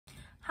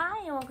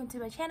and welcome to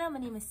my channel. My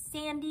name is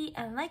Sandy,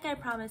 and like I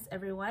promised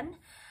everyone,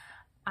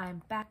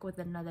 I'm back with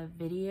another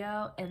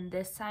video, and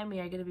this time we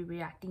are going to be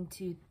reacting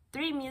to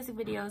 3 music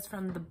videos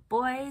from the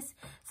BOYZ.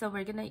 So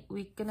we're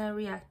gonna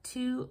react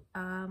to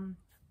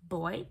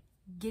Boy,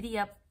 Giddy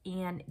Up,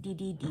 and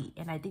D.D.D,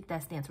 and I think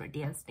that stands for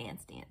Dance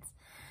Dance Dance.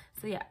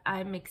 So yeah,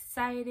 I'm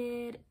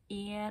excited,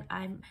 and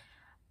I'm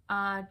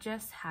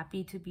just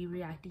happy to be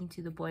reacting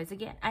to the BOYZ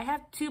again. I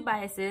have 2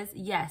 biases.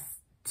 Yes,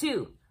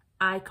 2.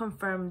 I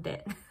confirmed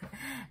it.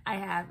 I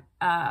have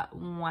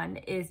one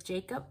is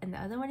Jacob and the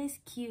other one is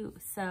Q.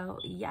 So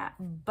yeah,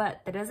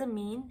 but that doesn't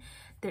mean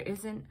there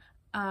isn't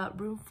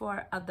room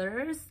for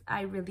others.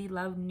 I really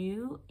love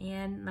New,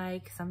 and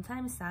like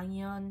sometimes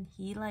Sangyeon,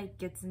 he like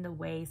gets in the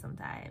way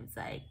sometimes,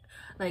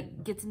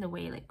 like gets in the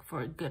way like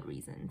for good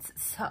reasons.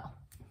 So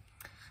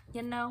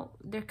you know,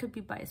 there could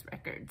be bias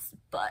records,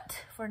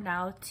 but for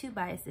now, 2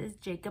 biases,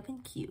 Jacob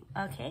and Q.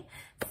 Okay,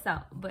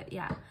 so but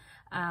yeah,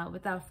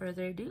 without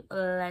further ado,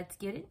 let's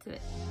get into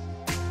it.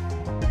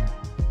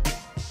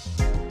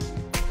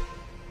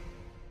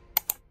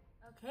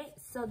 Okay,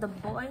 so the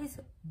BOYZ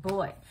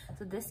Boy.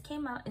 So this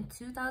came out in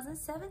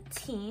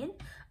 2017.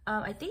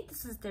 I think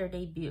this is their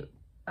debut.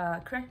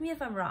 Correct me if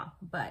I'm wrong,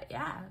 but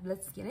yeah,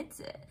 let's get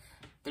into it.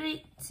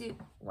 3, 2,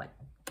 1.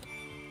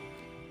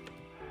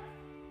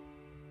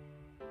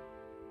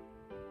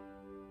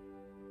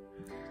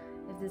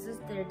 If this is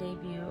their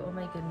debut, oh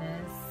my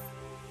goodness,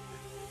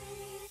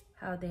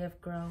 how they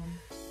have grown.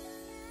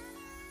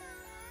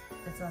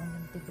 That's all I'm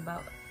gonna think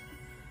about.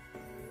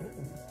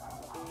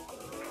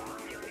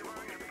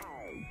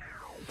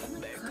 Oh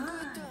my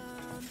god,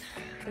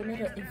 they made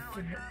an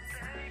infinite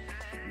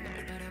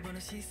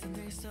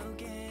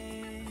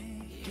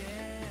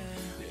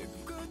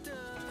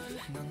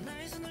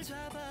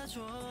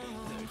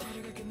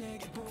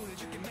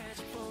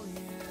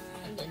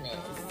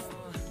Goodness.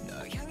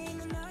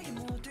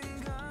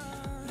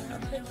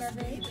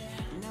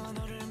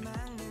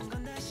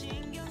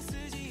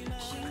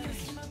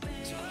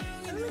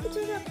 Oh, look at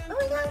Jacob. Oh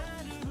my god.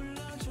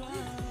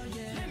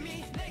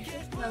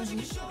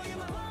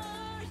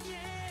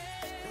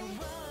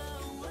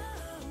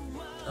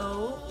 Oh,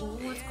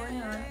 what's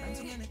going on?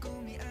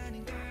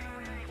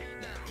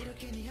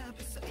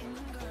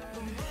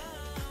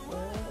 Oh,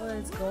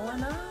 what's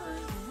going on?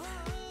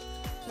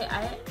 Okay,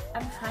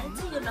 I'm trying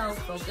to, you know,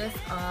 focus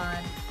on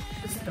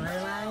the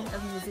storyline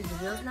of music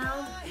videos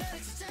now.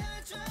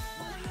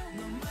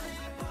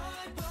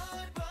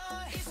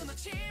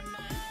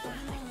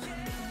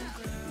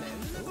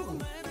 Ooh,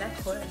 that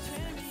chorus.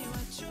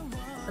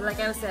 But like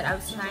I said, I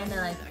was trying to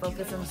like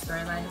focus on the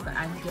storyline, but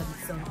I'm getting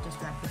so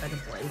distracted by the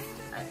BOYZ.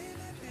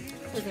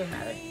 It doesn't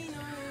matter.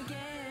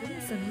 What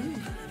is a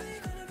move?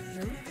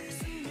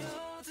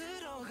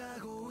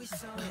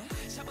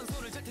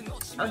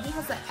 Oh, he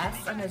has an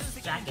S on his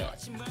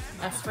jacket.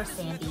 S for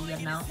Sandy, you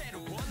know?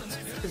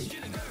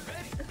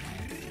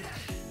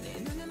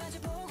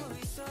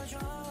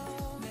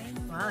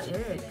 Wow,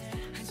 Eric.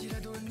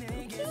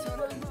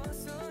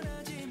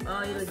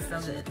 Oh, he looks so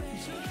good.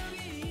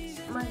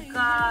 Oh my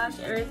gosh,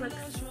 Eric looks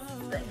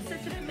like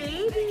such a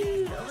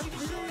baby.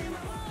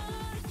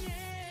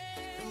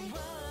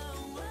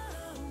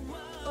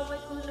 Oh my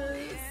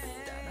goodness.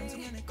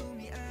 Oh my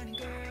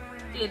goodness.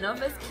 Dude, no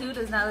offense, Q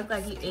does not look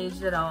like he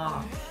aged at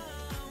all.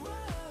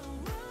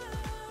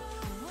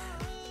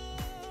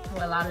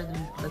 Well, a lot of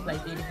them look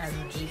like they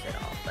haven't aged at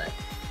all, but...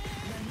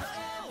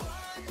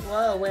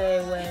 Whoa,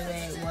 wait,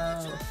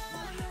 whoa.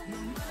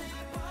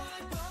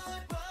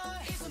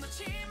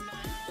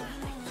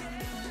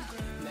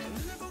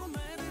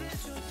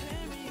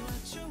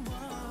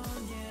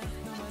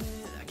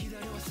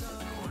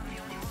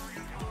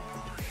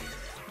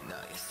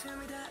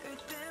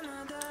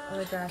 Oh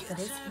my gosh, that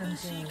is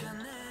Hanjay.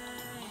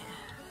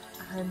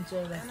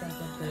 Hanjay looks like a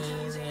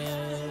baby.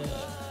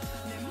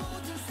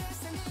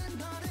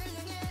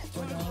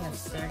 Oh dang, let's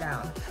stare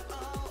down.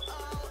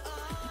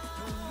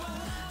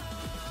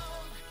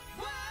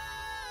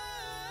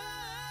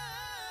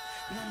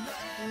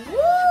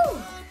 Woo!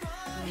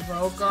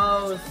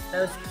 Vocals,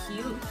 that was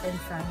cute. And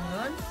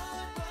Sangyeon,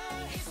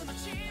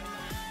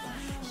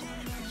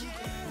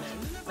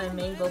 my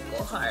main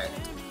vocal heart.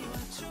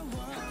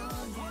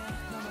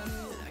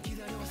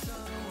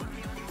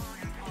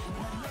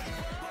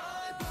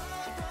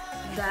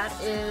 That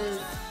is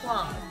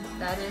Kwang.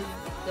 That is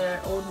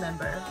their old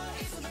member.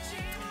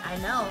 I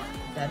know,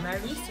 done my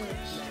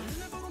research.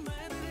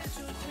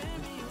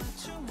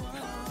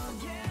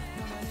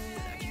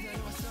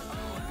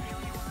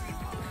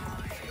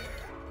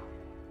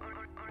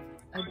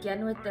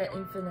 Again with the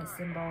infinite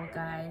symbol,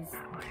 guys.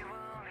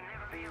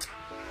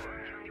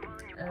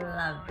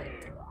 Love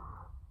it.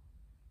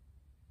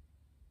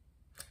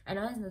 I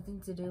know it has nothing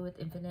to do with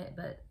infinite,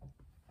 but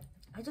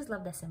I just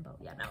love that symbol,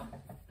 you know.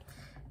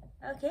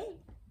 Okay,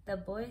 the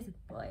BOYZ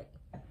Boy.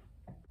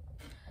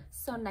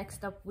 So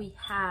next up we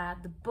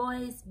have the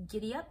BOYZ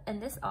Giddy Up,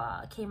 and this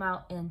came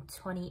out in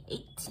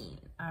 2018.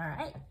 All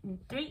right,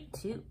 3,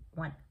 2,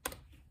 1.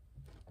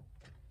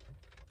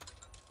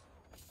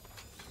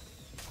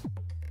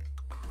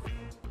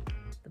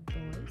 The BOYZ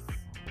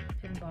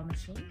pinball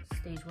machine.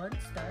 Stage 1,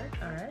 start.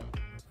 Alright.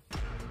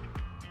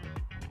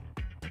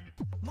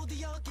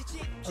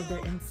 Oh,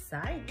 they're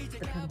inside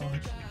the pinball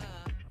machine.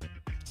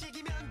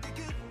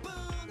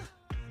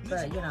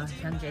 But, you know,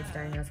 Hyunjae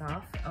starting us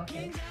off.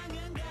 Okay.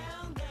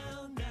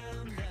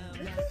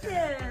 Look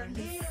at him.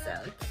 He's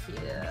so cute.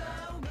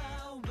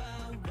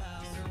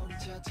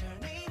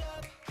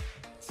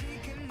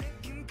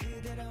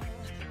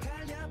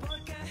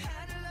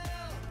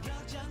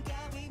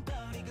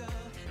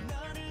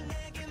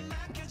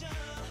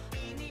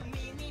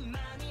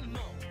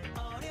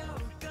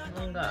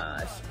 Oh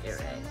gosh,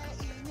 Eric.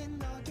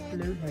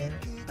 Blue hair.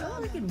 Oh,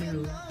 look at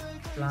new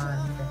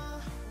blonde.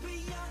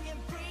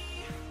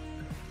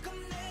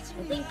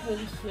 I think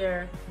pink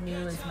here,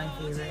 new is my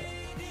favorite.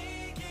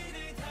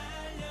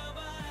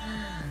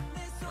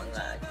 Oh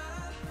god.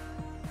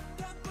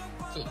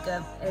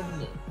 Jacob and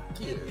Nick,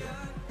 cute.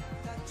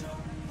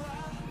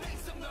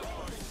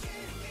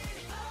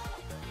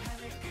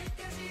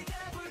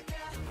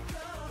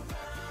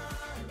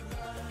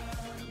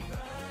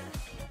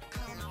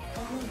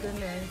 Oh my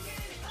goodness.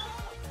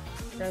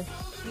 That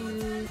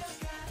huge,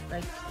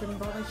 like,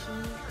 pinball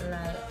machine,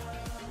 like,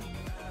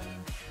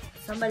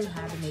 somebody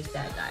had to make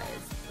that,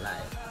 guys.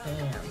 Like,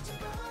 damn.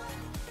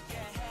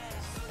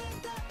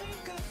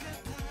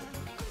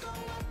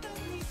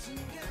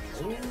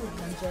 Ooh,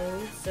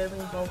 Hyunjae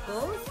serving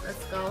vocals.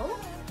 Let's go.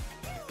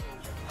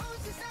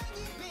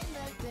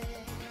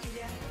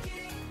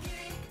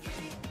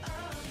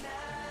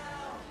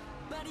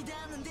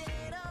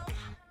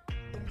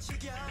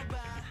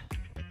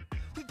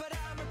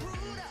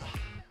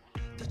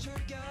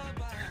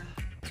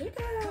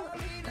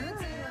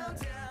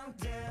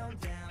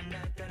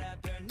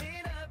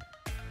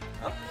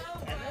 Oh,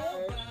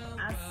 Kevin,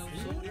 I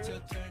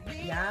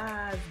see.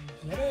 Yeah,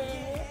 get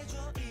it.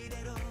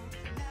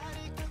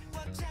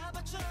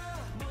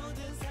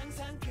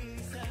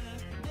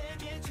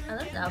 I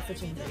love the outfit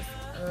changes.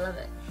 I love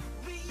it.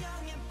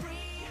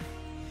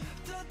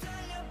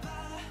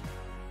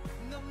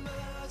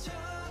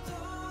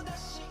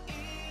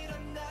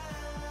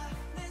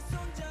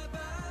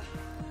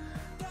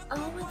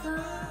 Oh my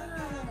god.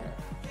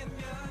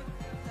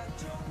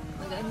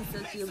 He's so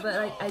cute, but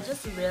like I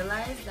just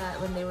realized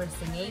that when they were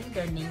singing,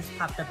 their names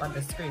popped up on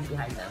the screen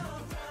behind them.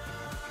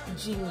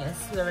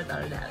 Genius, whoever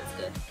thought of that was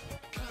good.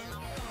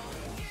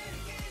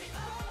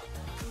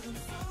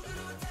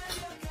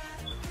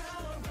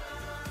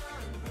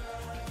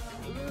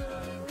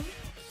 Ooh,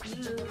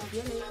 cute,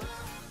 get it.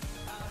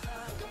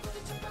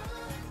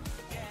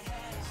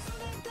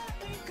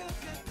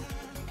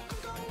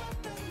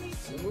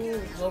 Ooh,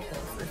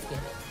 vocals, let's get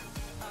it.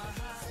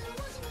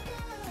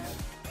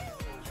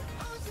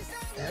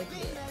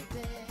 Okay.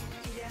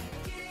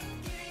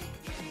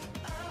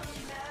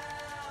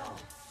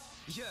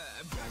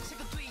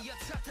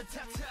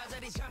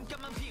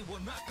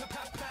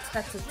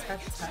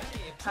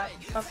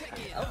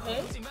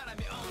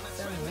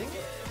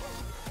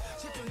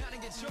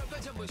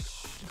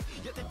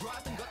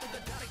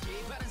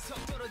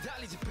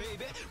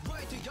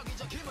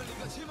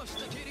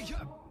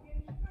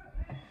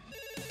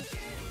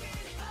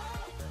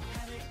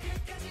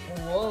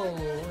 Whoa,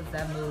 what's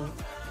that move?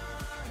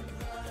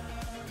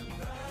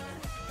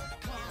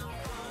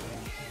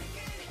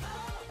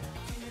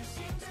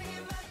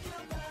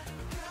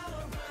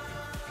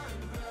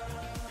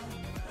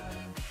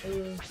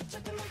 Ooh.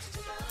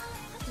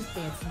 Just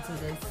dancing to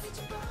this.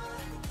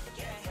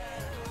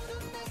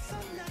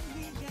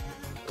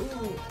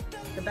 Ooh,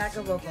 the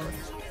backup vocals.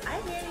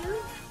 I hear you.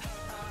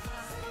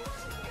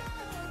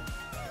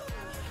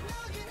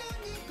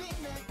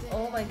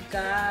 Oh my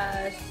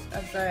gosh.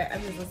 I'm sorry,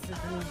 I'm just listening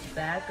to these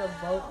backup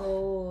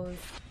vocals.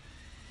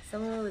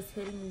 Someone was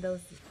hitting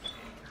those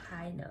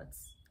high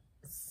notes.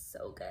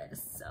 So good,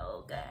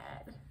 so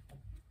good.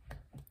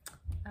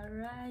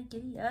 Alright,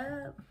 giddy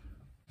up.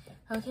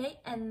 Okay,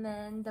 and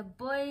then the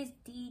BOYZ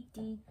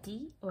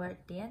D.D.D, or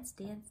Dance,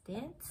 Dance,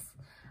 Dance.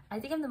 I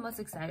think I'm the most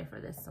excited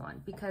for this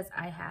one because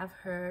I have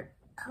heard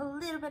a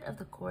little bit of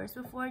the chorus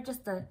before,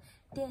 just the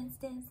dance,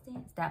 dance,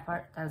 dance. That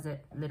part, that was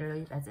it.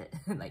 Literally, that's it.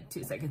 Like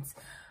 2 seconds.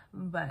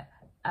 But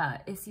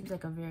it seems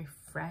like a very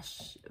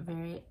fresh,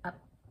 very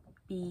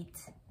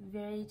upbeat,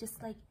 very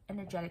just like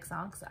energetic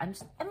song. So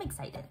I'm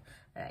excited.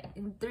 All right,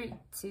 in 3,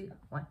 2,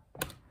 1.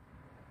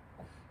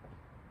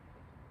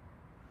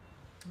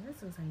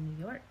 This looks like New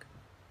York.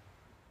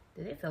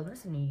 Did they film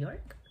this in New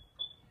York?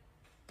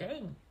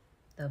 Dang,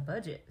 the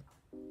budget.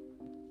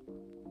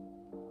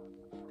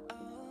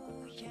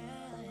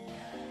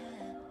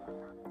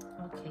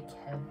 Okay,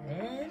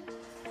 Kevin,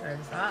 start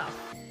us off.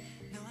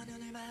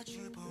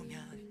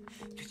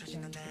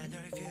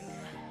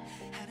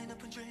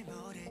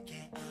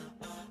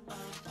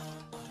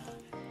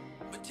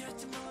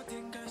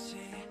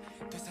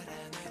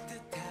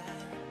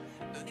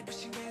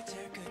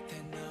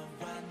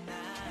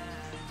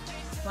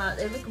 Wow,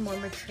 they look more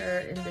mature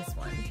in this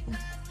one.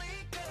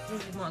 Oh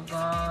my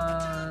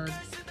god.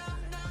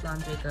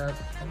 Blonde Jacob.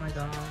 Oh my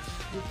gosh.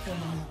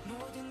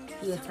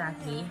 He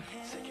attacked me.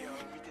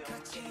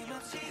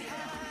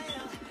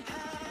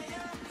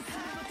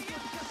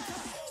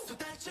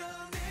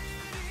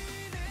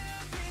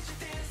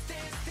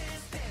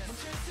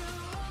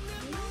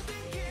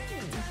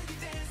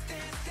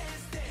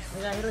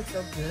 my god, he looks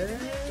so good.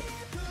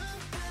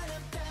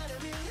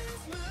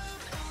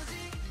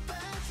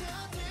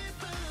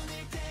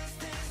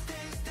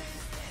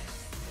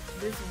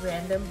 This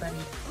random bunny.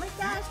 Oh my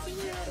gosh, cute!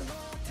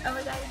 Oh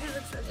my god, he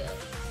looks so good.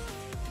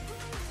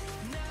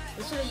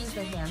 I should have used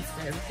the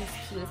hamster because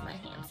he was my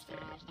hamster.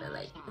 But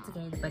like, it's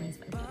okay, the bunny's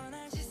fine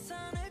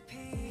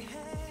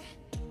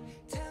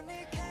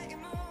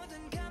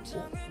too.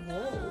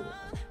 Whoa,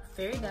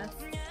 fairy dust.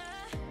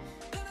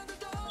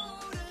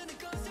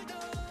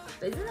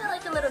 Isn't that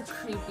like a little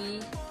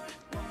creepy?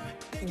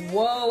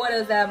 Whoa, what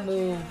is that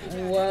move?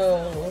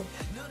 Whoa.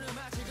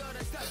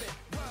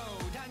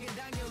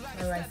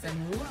 I like the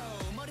move.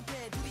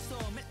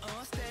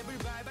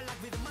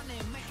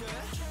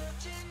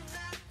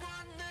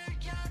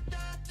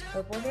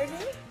 Purple hair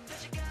day?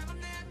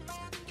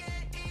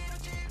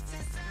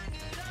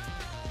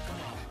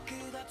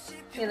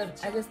 Hey, look,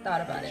 I just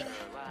thought about it.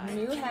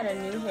 Mew had a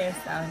new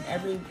hairstyle in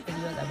every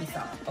video that we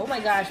saw. Oh my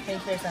gosh,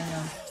 pink hairstyle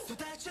now.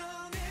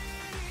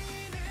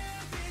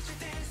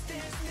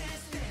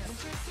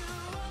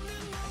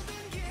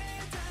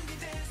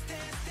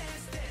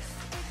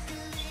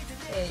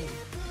 Hey,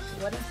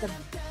 what does the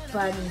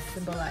bunny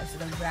symbolize or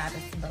the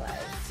rabbit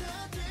symbolize?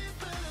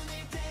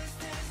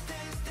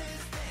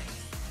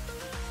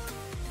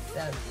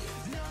 So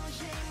cute.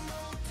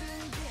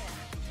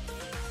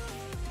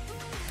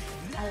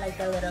 I like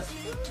that little.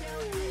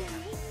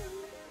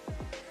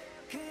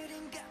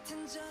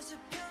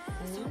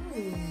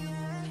 Ooh,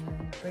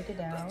 break it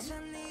down.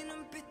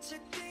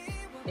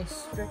 They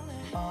strip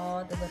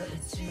all the little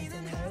instruments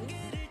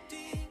away.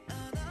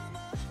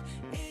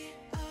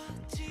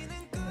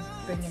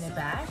 Bringing it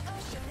back.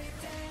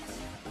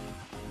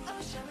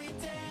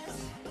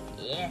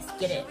 Yes,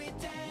 get it.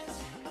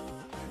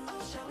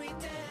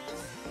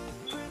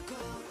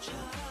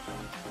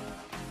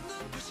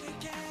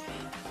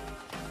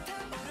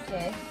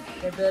 Okay,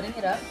 they're building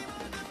it up.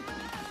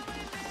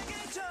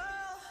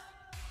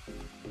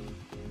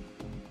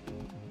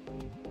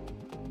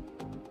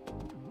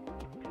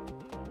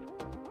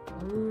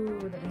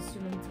 Ooh, the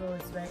instrumental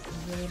is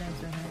really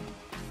nice right here.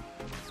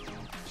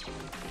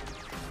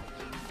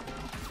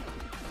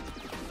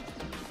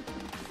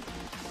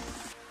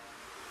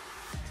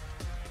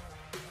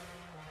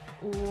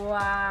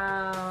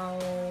 Wow.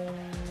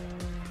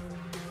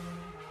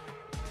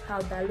 How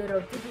that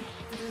little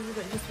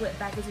just went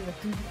back into the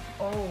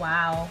oh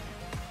wow.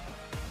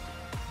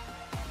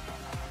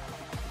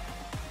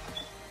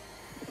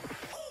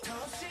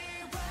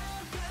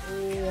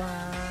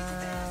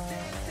 Wow.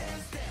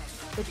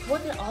 They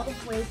pulled it all the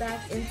way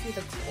back into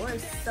the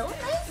chorus so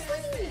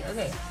nicely.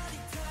 Okay.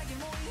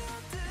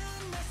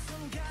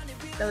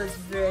 That was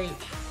very,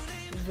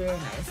 very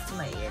nice to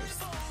my ears.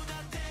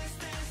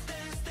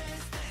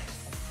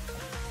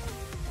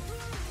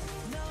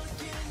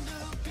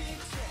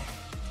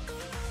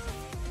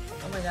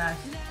 Oh my gosh.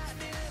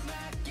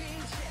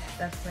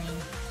 That's clean.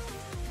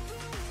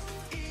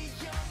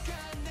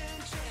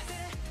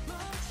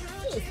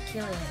 He is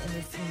killing it in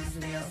this music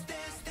video.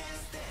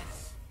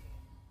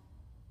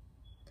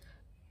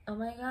 Oh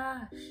my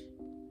gosh.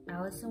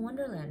 Alice in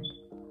Wonderland.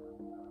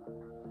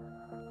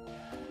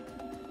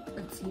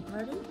 A tea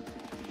party?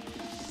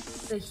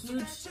 The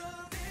huge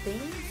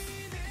thing?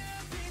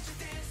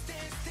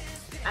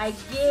 I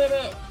get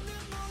it.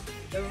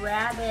 The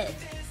rabbit.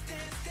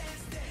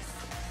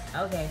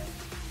 Okay.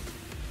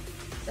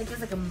 Like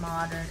it's like a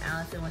modern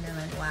Alice in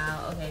Wonderland.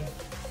 Wow, okay.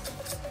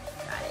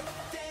 Got it.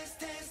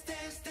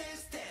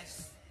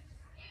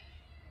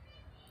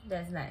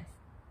 That's nice.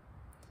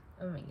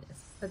 Oh my goodness.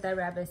 But that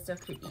rabbit is still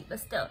creepy. But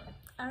still.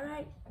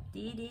 Alright.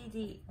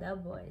 D.D.D. The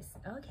boys.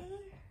 Okay.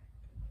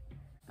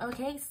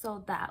 Okay,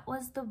 so that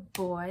was the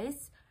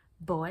boys.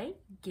 Boy,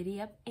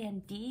 Giddy Up,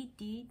 and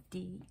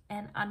D.D.D.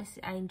 And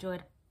honestly, I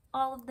enjoyed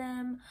all of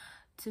them.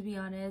 To be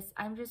honest,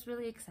 I'm just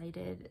really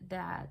excited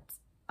that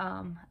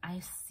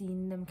I've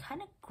seen them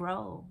kind of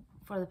grow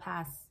for the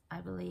past, I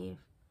believe,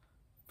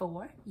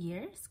 4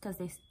 years, because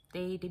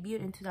they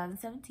debuted in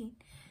 2017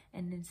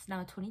 and it's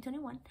now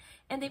 2021,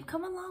 and they've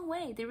come a long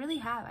way. They really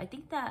have. I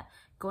think that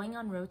going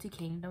on Road to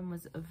Kingdom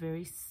was a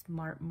very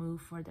smart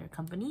move for their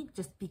company,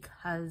 just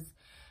because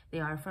they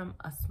are from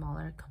a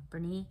smaller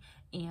company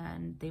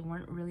and they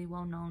weren't really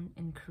well known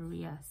in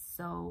Korea.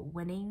 So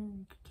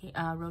winning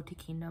Road to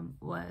Kingdom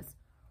was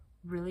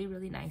really,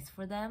 really nice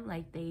for them.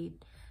 Like, they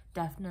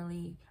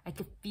definitely, I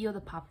could feel the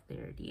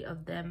popularity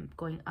of them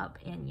going up,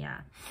 and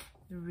yeah,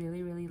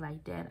 really, really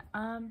liked it.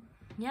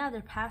 Yeah,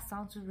 their past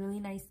songs were really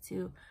nice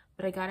too,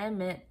 but I gotta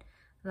admit,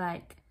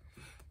 like,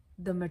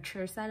 the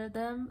mature side of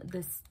them,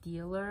 the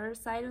Stealer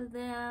side of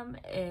them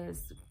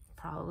is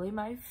probably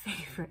my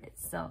favorite.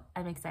 So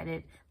I'm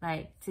excited,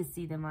 like, to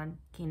see them on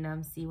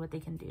Kingdom, see what they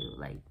can do.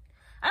 Like,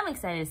 I'm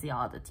excited to see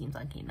all the teams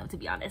on Kingdom, to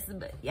be honest.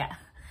 But yeah,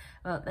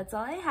 well, that's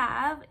all I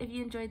have. If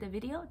you enjoyed the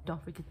video,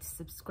 don't forget to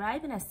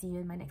subscribe, and I'll see you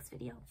in my next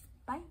video.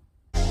 Bye.